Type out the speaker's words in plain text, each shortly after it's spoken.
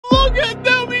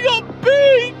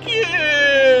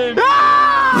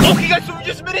Okay guys, so we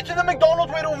just made it to the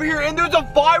McDonald's right over here, and there's a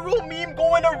viral meme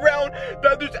going around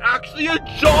that there's actually a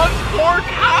John Pork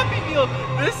Happy Meal.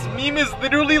 This meme is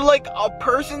literally like a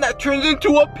person that turns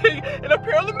into a pig, and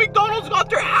apparently McDonald's got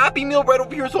their Happy Meal right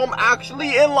over here, so I'm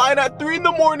actually in line at 3 in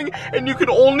the morning, and you can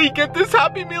only get this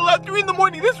Happy Meal at 3 in the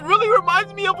morning. This really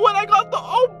reminds me of when I got the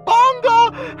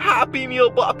Obanga Happy Meal,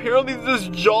 but apparently this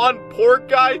John Pork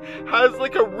guy has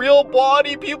like a real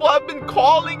body. People have been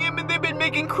calling him, and they've been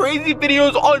making crazy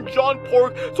videos on John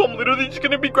Pork, so I'm literally just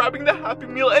gonna be grabbing the Happy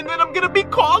Meal, and then I'm gonna be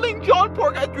calling John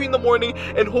Pork at 3 in the morning,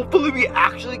 and hopefully we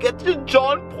actually get the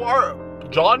John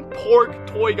Pork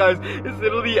toy, guys. It's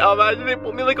literally, imagine they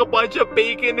put me like a bunch of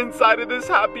bacon inside of this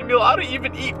Happy Meal. I don't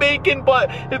even eat bacon, but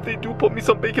if they do put me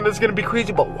some bacon, it's gonna be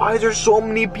crazy. But why is there so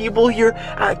many people here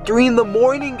at 3 in the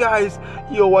morning, guys?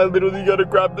 Yo, I literally gotta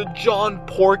grab the John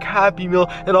Pork Happy Meal,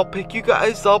 and I'll pick you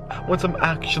guys up once I'm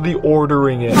actually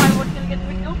ordering it. Hi, what can I get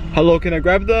for you? Hello, can I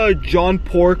grab the John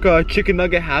Pork chicken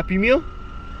nugget Happy Meal?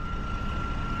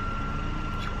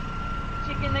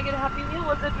 Chicken nugget Happy Meal,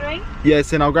 what's the drink?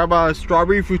 Yes, and I'll grab a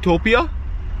strawberry Fruitopia.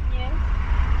 Yes.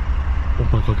 Oh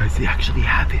my god, guys, they actually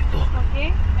have it though.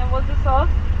 Okay, and what's the sauce?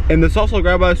 And the sauce, I'll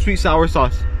grab a sweet sour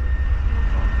sauce.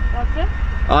 That's it?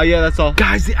 Yeah, that's all.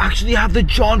 Guys, they actually have the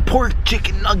John Pork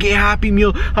chicken nugget Happy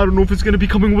Meal. I don't know if it's gonna be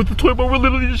coming with the toy, but we're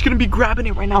literally just gonna be grabbing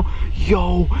it right now.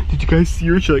 Yo, did you guys see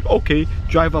her? She's like, okay,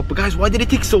 drive up. But guys, why did it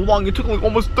take so long? It took like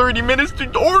almost 30 minutes to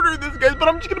order this, guys, but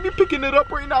I'm just gonna be picking it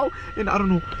up right now. And I don't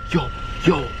know,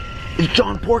 yo, is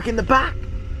John Pork in the back?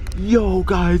 Yo,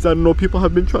 guys, I don't know, people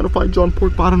have been trying to find John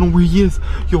Pork, but I don't know where he is.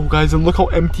 Yo, guys, and look how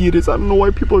empty it is. I don't know why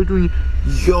people are doing it.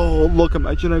 Yo, look,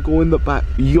 imagine I go in the back.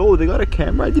 Yo, they got a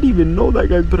camera. I didn't even know that,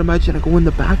 guys, but imagine I go in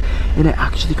the back and I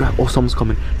actually grab, oh, someone's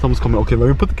coming. Okay, let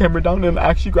me put the camera down and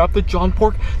actually grab the John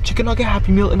Pork chicken nugget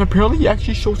Happy Meal, and apparently he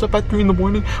actually shows up at 3 in the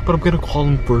morning, but I'm gonna call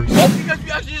him first. Okay, guys,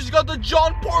 we actually just got the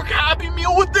John Pork Happy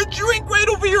Meal with the drink right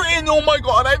over here, and oh my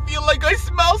god, I feel like I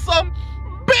smell some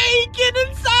bacon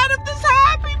inside of this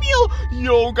Happy Meal.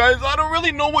 Yo, guys, I don't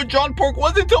really know what John Pork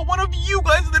was until one of you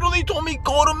guys literally told me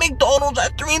go to McDonald's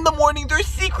at 3 in the morning. Their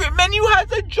secret menu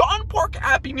has a John Pork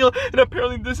Happy Meal, and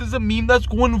apparently this is a meme that's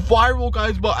going viral,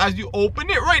 guys. But as you open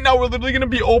it right now, we're literally gonna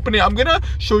be opening it. I'm gonna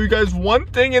show you guys one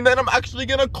thing, and then I'm actually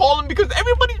gonna call him because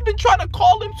everybody's been trying to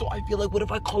call him. So I feel like, what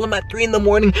if I call him at 3 in the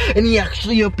morning and he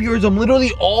actually appears? I'm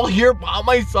literally all here by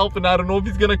myself, and I don't know if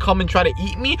he's gonna come and try to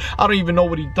eat me. I don't even know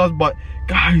what he does, but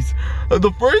guys,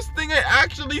 the first thing I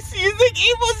actually see is they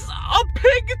gave us a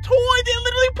pig toy. They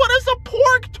literally put us a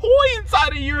pork toy inside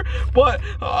of here, but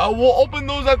we'll open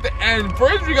those at the end.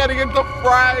 First, we gotta get the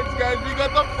fries, guys. We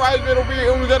got the fries right over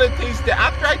here, and we gotta taste it.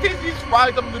 After I taste these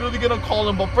fries, I'm literally gonna call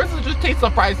them, but first, let's just taste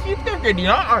the fries, see if they're good, you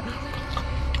know?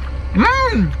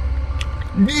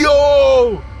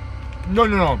 Yo!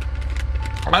 No.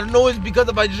 I don't know, it's because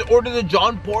if I just ordered the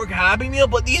John Pork Happy Meal,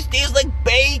 but these taste like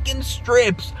bacon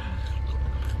strips.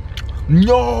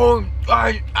 No,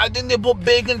 I think they put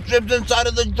bacon strips inside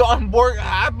of the John Pork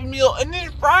Happy Meal, and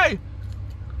these fries.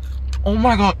 Oh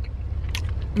my god.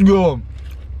 Yo.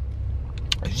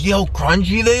 See how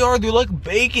crunchy they are? They're like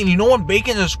bacon. You know when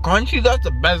bacon is crunchy? That's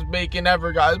the best bacon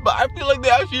ever, guys. But I feel like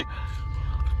they actually...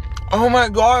 Oh my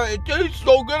god, it tastes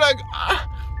so good. Like,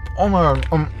 oh my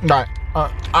god.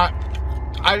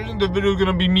 I think the video is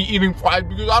gonna be me eating fries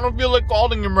because I don't feel like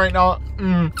calling him right now.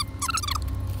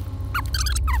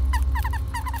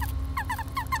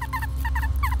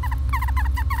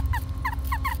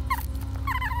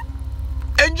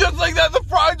 And just like that, the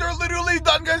fries are literally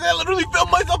done, guys. I literally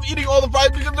filmed myself eating all the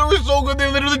fries because they were so good. They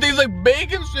literally taste like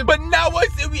bacon strips. But now I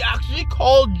say we actually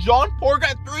call John Pork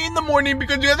at 3 in the morning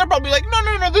because you guys are probably like,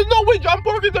 no, there's no way John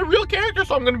Pork is a real character,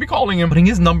 so I'm gonna be calling him. Putting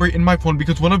his number in my phone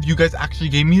because one of you guys actually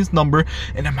gave me his number,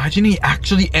 and imagine he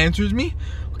actually answers me.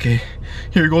 Okay,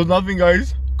 here goes nothing,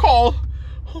 guys. Call.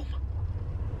 Oh,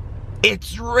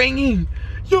 it's ringing.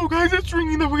 Yo, guys, it's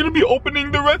ringing. That we're gonna be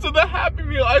opening the rest of the Happy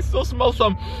Meal. I still smell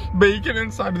some bacon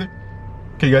inside of it.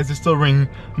 Okay, guys, it's still ringing.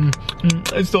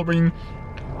 It's still ringing.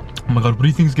 Oh my god, what do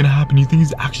you think is gonna happen? Do you think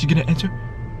he's actually gonna answer?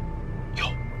 Yo,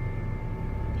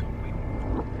 wait.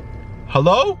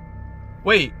 Hello?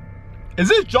 Wait, is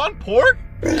this John Pork?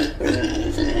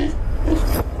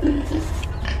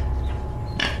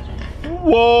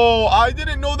 Whoa, I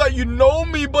didn't know that you know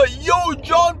me, but yo,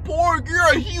 John Pork,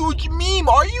 you're a huge meme.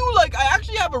 Are you like, I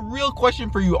actually have a real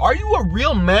question for you. Are you a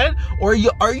real man or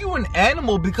are you an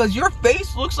animal? Because your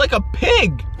face looks like a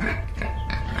pig.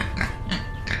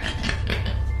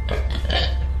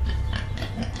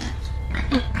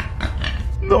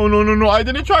 No. I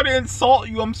didn't try to insult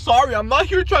you. I'm sorry. I'm not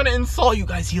here trying to insult you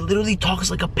guys. He literally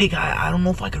talks like a pig. I don't know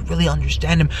if I could really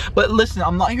understand him. But listen,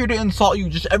 I'm not here to insult you.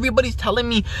 Just everybody's telling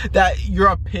me that you're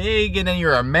a pig and then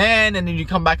you're a man and then you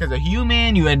come back as a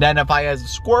human. You identify as a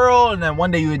squirrel and then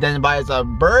one day you identify as a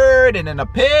bird and then a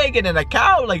pig and then a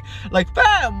cow. Like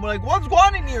fam, like what's going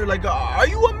on in here? Like, are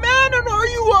you a man or are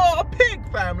you a pig,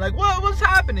 fam? Like what's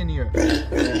happening here?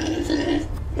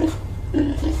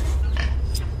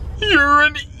 You're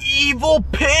an evil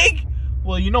pig?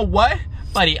 Well, you know what?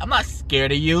 Buddy, I'm not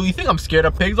scared of you. You think I'm scared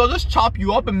of pigs? I'll just chop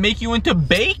you up and make you into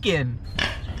bacon.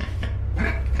 Okay.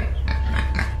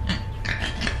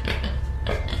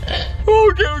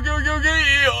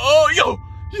 Oh, yo,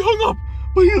 he hung up.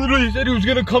 But he literally said he was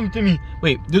gonna come to me.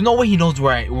 Wait, there's no way he knows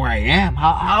where I am.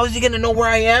 How is he gonna know where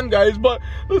I am, guys? But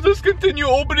let's just continue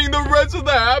opening the rest of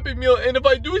the Happy Meal. And if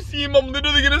I do see him, I'm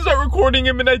literally gonna start recording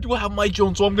him. And I do have my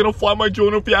drone, so I'm gonna fly my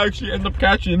drone if we actually end up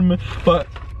catching him. But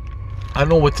I don't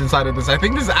know what's inside of this. I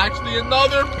think this is actually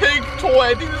another pig toy.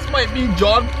 I think this might be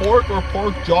John Pork or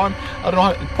Pork John. I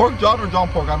don't know, Pork John or John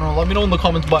Pork. I don't know. Let me know in the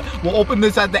comments. But we'll open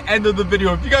this at the end of the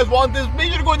video. If you guys want this, make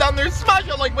sure to go down there, smash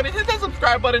that like button, hit that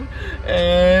subscribe button,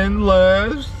 and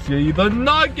let's see the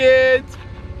nuggets.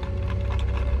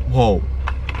 Whoa.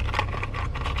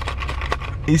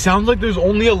 It sounds like there's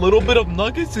only a little bit of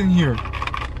nuggets in here.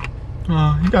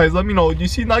 You guys, let me know. Do you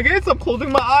see nuggets? I'm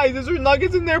closing my eyes. Is there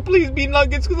nuggets in there? Please be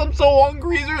nuggets, because I'm so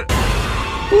hungry.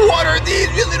 What are these?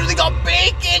 We literally got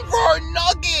bacon for our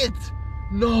nuggets.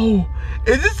 No.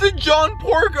 Is this a John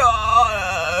Pork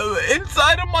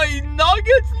inside of my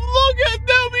nuggets? Look at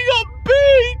that. We got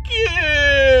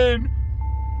bacon.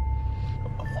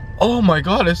 Oh my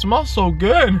God, it smells so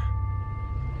good.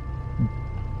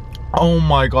 Oh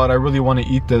my God, I really want to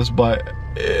eat this, but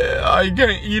I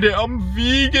can't eat it. I'm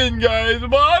vegan, guys,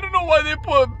 but I don't know why they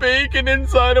put bacon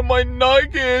inside of my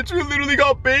nuggets. We literally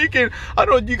got bacon. I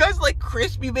don't know, do you guys like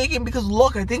crispy bacon? Because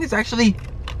look, I think it's actually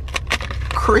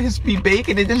crispy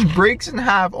bacon. It just breaks in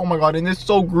half. Oh my God, and it's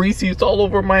so greasy. It's all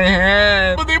over my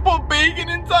hand. But they put bacon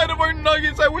inside of our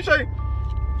nuggets. I wish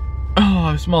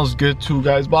Oh, it smells good too,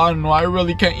 guys, but I don't know. I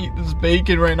really can't eat this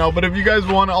bacon right now. But if you guys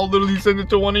want it, I'll literally send it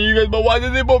to one of you guys. But why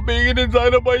did they put bacon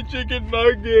inside of my chicken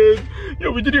nuggets?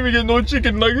 Yo, we didn't even get no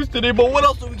chicken nuggets today. But what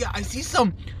else do we got? I see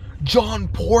some John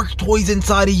Pork toys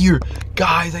inside of here.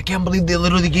 Guys, I can't believe they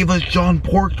literally gave us John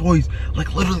Pork toys.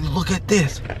 Like, literally, look at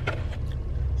this.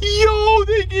 Yo,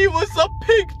 they gave us a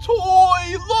pig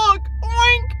toy. Look,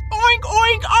 oink, oink,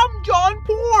 oink. I'm John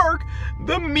Pork.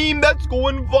 The meme that's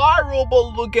going viral,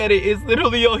 but look at it. It's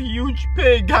literally a huge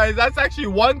pig, guys. That's actually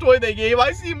one toy they gave.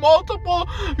 I see multiple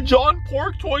John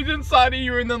Pork toys inside of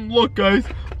here. And then look, guys.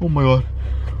 Oh my God.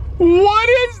 What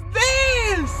is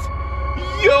this?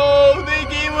 Yo, they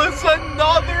gave us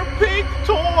another pig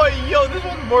toy. Yo, this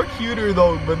one's more cuter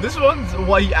though. But this one's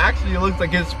what he actually looks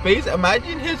like. His face.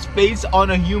 Imagine his face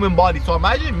on a human body. So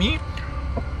imagine me.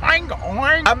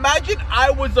 Imagine I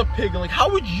was a pig. Like,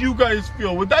 how would you guys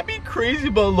feel? Would that be crazy?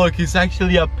 But look, it's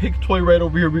actually a pig toy right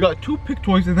over here. We got two pig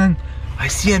toys and then I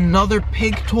see another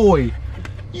pig toy.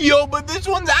 Yo, but this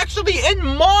one's actually in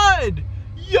mud.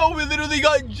 Yo, we literally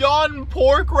got John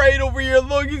Pork right over here.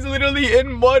 Look, he's literally in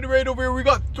mud right over here. We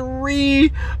got three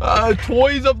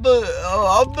toys of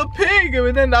the pig,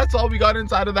 and then that's all we got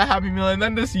inside of the Happy Meal. And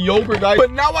then this yogurt, guys.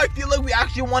 But now I feel like we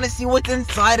actually want to see what's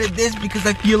inside of this, because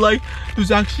I feel like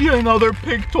there's actually another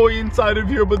pig toy inside of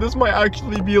here. But this might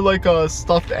actually be like a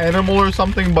stuffed animal or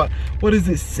something. But what does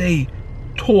it say?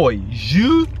 Toy.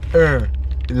 Je.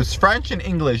 It's French and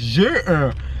English.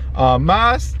 Je.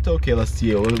 Masked. Okay, let's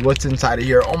see what's inside of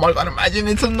here. Oh my God, imagine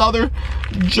it's another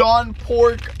John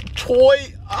Pork toy.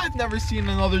 I've never seen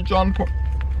another John Pork.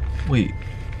 Wait,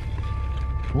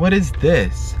 what is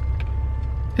this?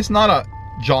 It's not a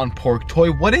John Pork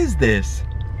toy. What is this?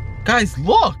 Guys,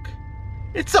 look,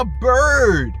 it's a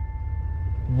bird.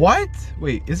 What?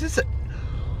 Wait, is this a...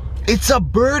 It's a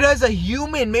bird as a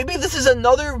human. Maybe this is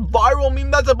another viral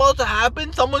meme that's about to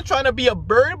happen. Someone's trying to be a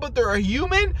bird, but they're a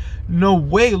human? No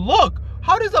way. Look,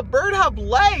 how does a bird have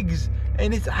legs?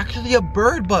 And it's actually a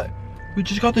bird, but we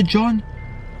just got the John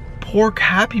Pork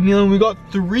Happy Meal, and we got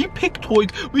three pig toys.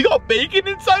 We got bacon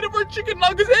inside of our chicken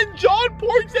nuggets, and John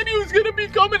Pork said he was gonna be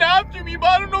coming after me, but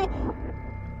I don't know.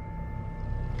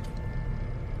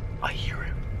 I hear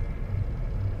him.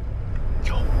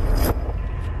 Yo.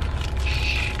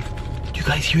 You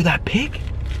guys hear that pig?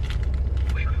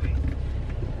 Wait.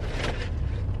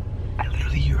 I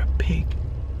literally hear a pig.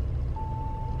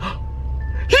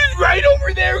 He's right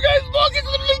over there, guys. Look, it's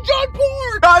literally John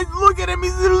Pork. Guys, look at him.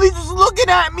 He's literally just looking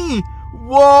at me.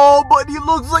 Whoa, but he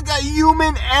looks like a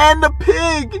human and a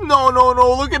pig. No.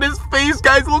 Look at his face,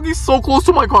 guys. Look, he's so close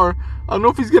to my car. I don't know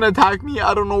if he's gonna attack me.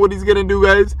 I don't know what he's gonna do,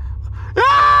 guys.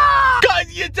 Ah! Guys,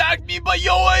 he attacked me, but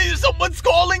yo, someone's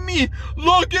calling me.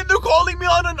 Look, and they're calling me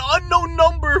on an unknown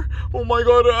number. Oh my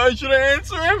god, should I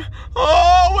answer him?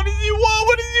 Oh, what does he want?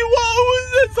 What does he want? Who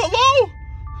is this?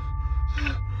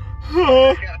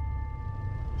 Hello?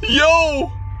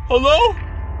 Yo, hello?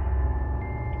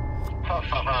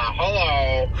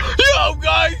 Hello. Yo,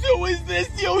 guys, who is this?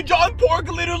 Yo, John Pork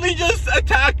literally just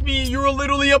attacked me. You were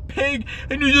literally a pig,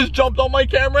 and you just jumped on my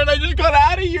camera, and I just got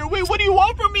out of here. Wait, what do you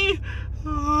want from me?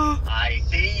 I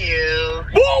see you.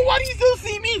 Whoa, why do you still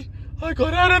see me? I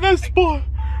got out of that spot.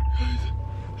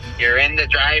 You're in the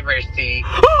driver's seat.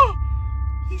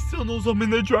 He still knows I'm in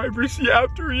the driver's seat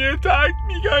after he attacked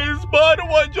me, guys. But I don't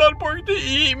want John Pork to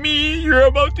eat me. You're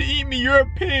about to eat me. You're a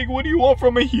pig. What do you want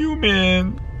from a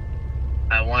human?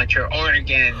 I want your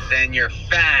organs and your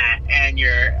fat and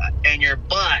your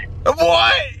butt.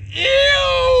 What?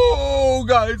 Ew!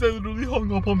 Guys, I literally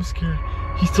hung up. I'm scared.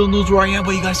 He still knows where I am,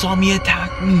 but you guys saw me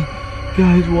attack me.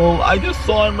 Guys, well, I just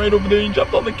saw him right over there and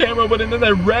jumped on the camera, but and then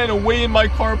I ran away in my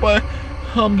car, but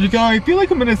you guys, I feel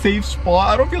like I'm in a safe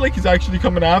spot. I don't feel like he's actually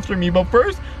coming after me, but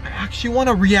first, I actually want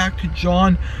to react to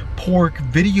John Pork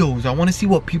videos. I want to see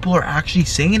what people are actually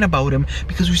saying about him,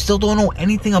 because we still don't know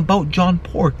anything about John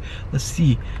Pork. Let's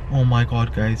see. Oh my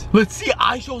god, guys. Let's see.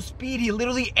 I show Speed. He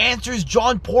literally answers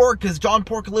John Pork, because John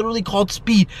Pork literally called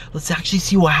Speed. Let's actually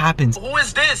see what happens. Who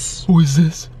is this? Who is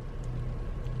this?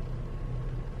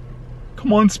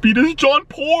 Come on, Speed. It's John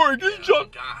Pork. It's John.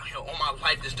 God, all my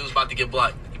life this dude's about to get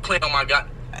blocked. You playing on my god.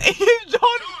 It's John.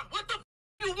 John, what the f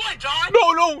you want, John?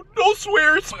 No, don't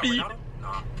swear, Speed.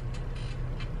 No.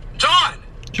 John!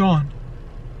 John!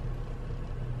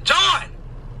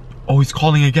 Oh, he's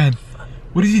calling again.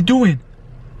 What is he doing?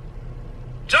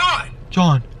 John!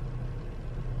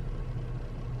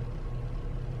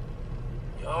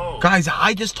 Yo. Guys,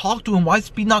 I just talked to him. Why is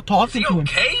Speed not talking to him?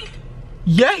 Okay?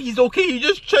 Yeah, he's okay. He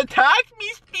just attacked me,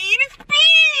 Speed. It's Speed!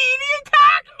 He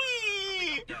attacked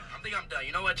me! Yeah, I think I'm done.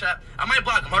 You know what, chap? I might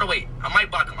block him. Hold on, wait. I might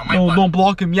block him. No, don't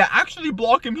block him. Yeah, actually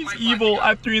block him. He's evil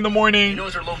at 3 in the morning. He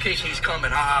knows your location. He's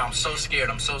coming. I'm so scared.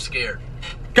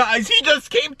 Guys, he just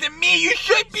came to me. You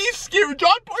should be scared.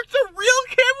 John Pork's a real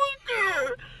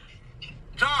character.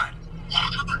 John!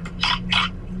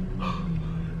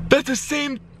 That's the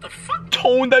same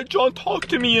tone that John talked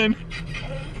to me in.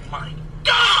 Oh my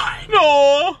god!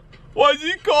 No! Why is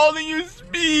he calling you,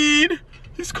 Speed?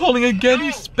 He's calling again. No.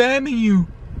 He's spamming you.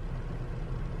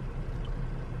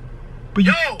 But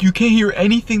you can't hear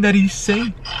anything that he's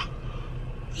saying.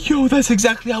 Yo, that's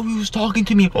exactly how he was talking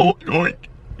to me. Oh, yoink.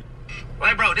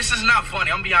 Right, bro, this is not funny.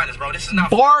 I'm gonna be honest, bro. This is not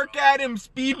funny. Bark at him,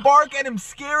 Speed. Bark at him.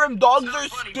 Scare him. Dogs are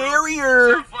funny, scarier.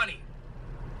 It's not funny.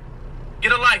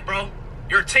 Get a life, bro.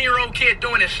 You're a 10-year-old kid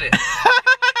doing this shit.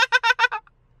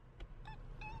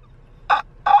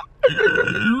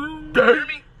 You hear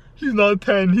me? He's not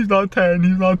 10. He's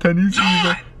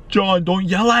evil. John, don't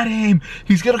yell at him.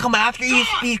 He's gonna come after you,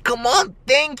 Speed. Come on.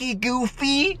 Thank you,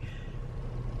 Goofy.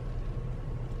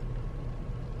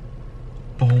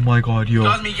 Oh my god, yo.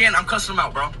 Calls me again, I'm cussing him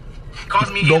out, bro.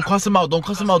 Calls me again. Don't cuss him out.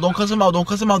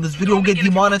 This video will get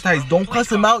demonetized. Don't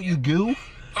cuss him out, you goof.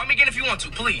 Call me again if you want to,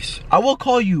 please. I will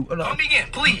call you. Call me again,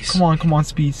 please. Come on,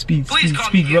 Speed. Please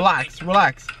call me again.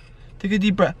 Relax. Take a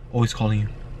deep breath. Oh, he's calling you.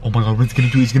 Oh my god, what's he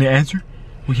gonna do? He's gonna answer?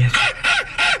 Oh, yes.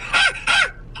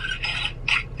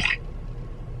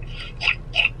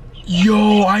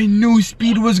 Yo, I knew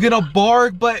Speed was gonna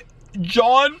bark, but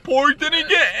John Pork didn't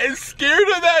get scared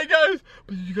of that, guys.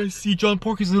 But did you guys see John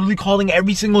Pork is literally calling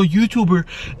every single YouTuber,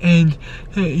 and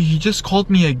he just called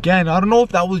me again. I don't know if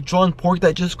that was John Pork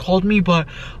that just called me, but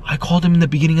I called him in the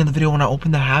beginning of the video when I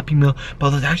opened the Happy Meal.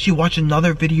 But let's actually watch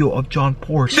another video of John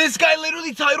Pork. This guy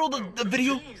literally titled the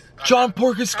video, John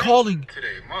Pork is calling.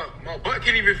 Today, my butt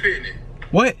can't even fit in it.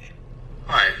 What?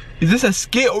 Alright. Is this a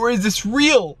skit or is this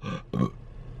real?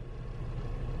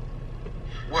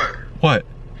 What?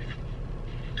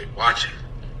 They're watching.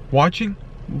 Watching?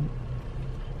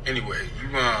 Anyway, you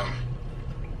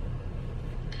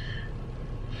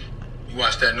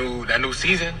watched that new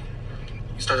season?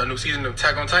 You start that new season of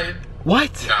Attack on Titan?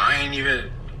 What? Nah, I ain't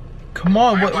even. Come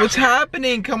on, what's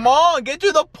happening? Come on, get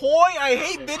to the point. I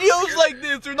hate videos like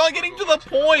this. They're not getting to the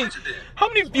point. How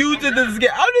many views did this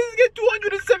get? How did this get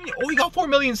 270? Oh, he got 4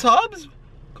 million subs?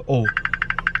 Oh,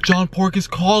 John Pork is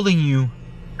calling you.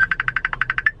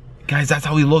 Guys, that's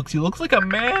how he looks. He looks like a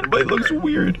man, but he looks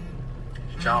weird.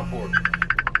 John Pork.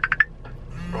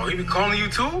 Bro, he be calling you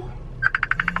too?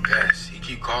 Yes, he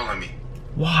keep calling me.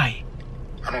 Why?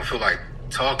 I don't feel like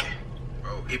talking, bro.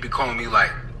 bro. He be calling me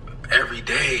like every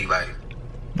day, like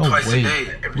No twice way. a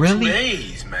day, every Really? 2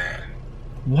 days, man.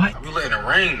 What? I be letting it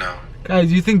rain now.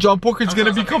 Guys, you think John Porker's gonna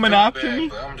Sometimes be I coming feel after bad, me?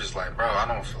 But I'm just like, bro, I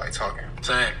don't feel like talking.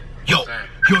 Same. Yo,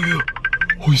 Same. yo.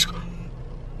 Oh, he's...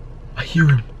 I hear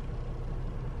him.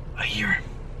 I hear him.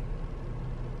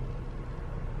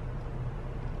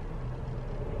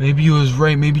 Maybe he was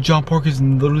right. Maybe John Parker's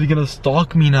literally gonna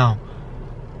stalk me now.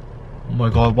 Oh my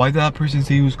god, why did that person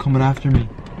say he was coming after me?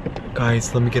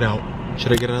 Guys, let me get out.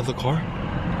 Should I get out of the car?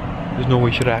 There's no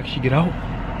way. Should I actually get out?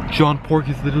 John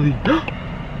Parker is literally...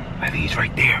 I think he's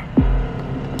right there.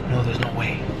 No, there's no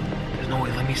way. There's no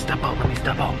way. Let me step out. Let me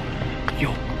step out.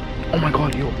 Yo. Oh my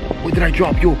god, yo. What did I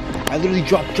drop? Yo, I literally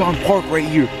dropped John Park right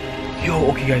here. Yo,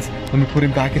 okay guys. Let me put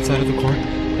him back inside of the car.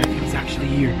 I think he's actually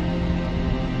here.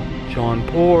 John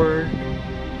Park.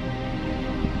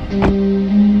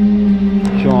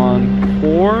 John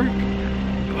Park.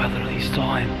 Yo, I literally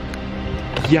saw him.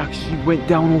 He actually went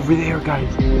down over there,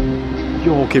 guys.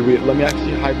 Yo, okay, wait. Let me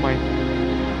actually hide my...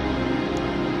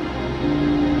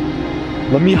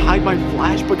 Let me hide my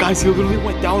flash, but guys, he literally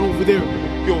went down over there.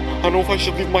 Yo, I don't know if I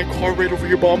should leave my car right over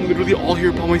here, but I'm literally all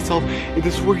here by myself. And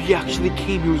this is where he actually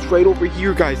came. He was right over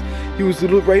here, guys. He was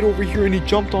literally right over here, and he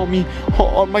jumped on me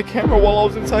on my camera while I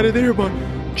was inside of there. But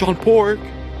John Park.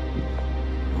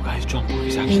 Yo, guys, John Park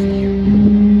is actually here.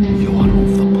 Yo, I don't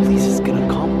know if the police is gonna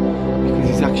come because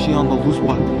he's actually on the loose.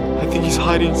 What? I think he's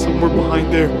hiding somewhere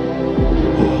behind there.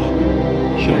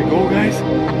 Should I go, guys?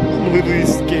 I'm literally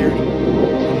scared. I don't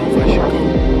know if I should go.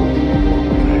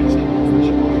 Guys, I don't know if I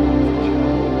should go.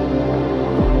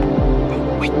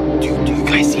 Wait, do you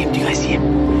guys see him? Do you guys see him?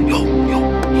 Yo,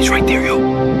 he's right there, yo.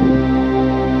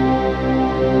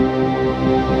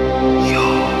 Yo.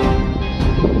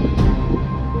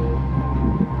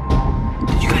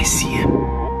 Did you guys see him?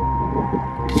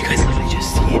 Did you guys literally just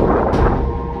see him?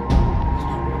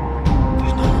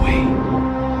 There's no way.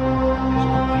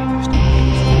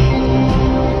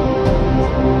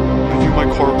 I think my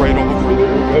car right over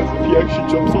there, guys. If he actually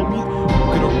jumps on me, I'm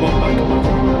gonna run back to my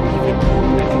car.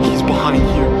 I think he's behind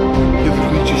here. He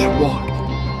literally just walked.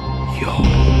 Yo,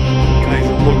 guys,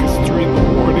 look, it's 3 in the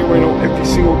morning right now. Every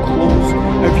single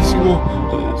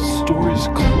store is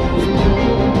closed. I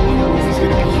don't know